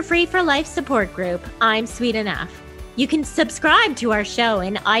 Sugar Free for Life support group, I'm Sweet Enough. You can subscribe to our show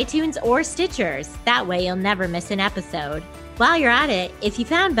in iTunes or Stitchers. That way you'll never miss an episode. While you're at it, if you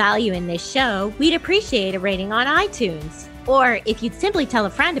found value in this show, we'd appreciate a rating on iTunes. Or if you'd simply tell a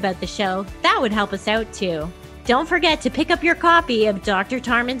friend about the show, that would help us out too. Don't forget to pick up your copy of Dr.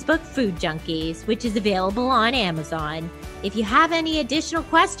 Tarman's book, Food Junkies, which is available on Amazon. If you have any additional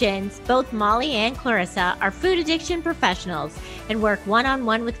questions, both Molly and Clarissa are food addiction professionals and work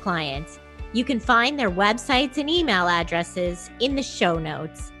one-on-one with clients. You can find their websites and email addresses in the show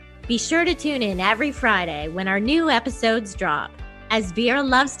notes. Be sure to tune in every Friday when our new episodes drop. As Vera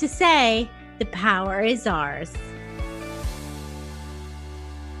loves to say, the power is ours.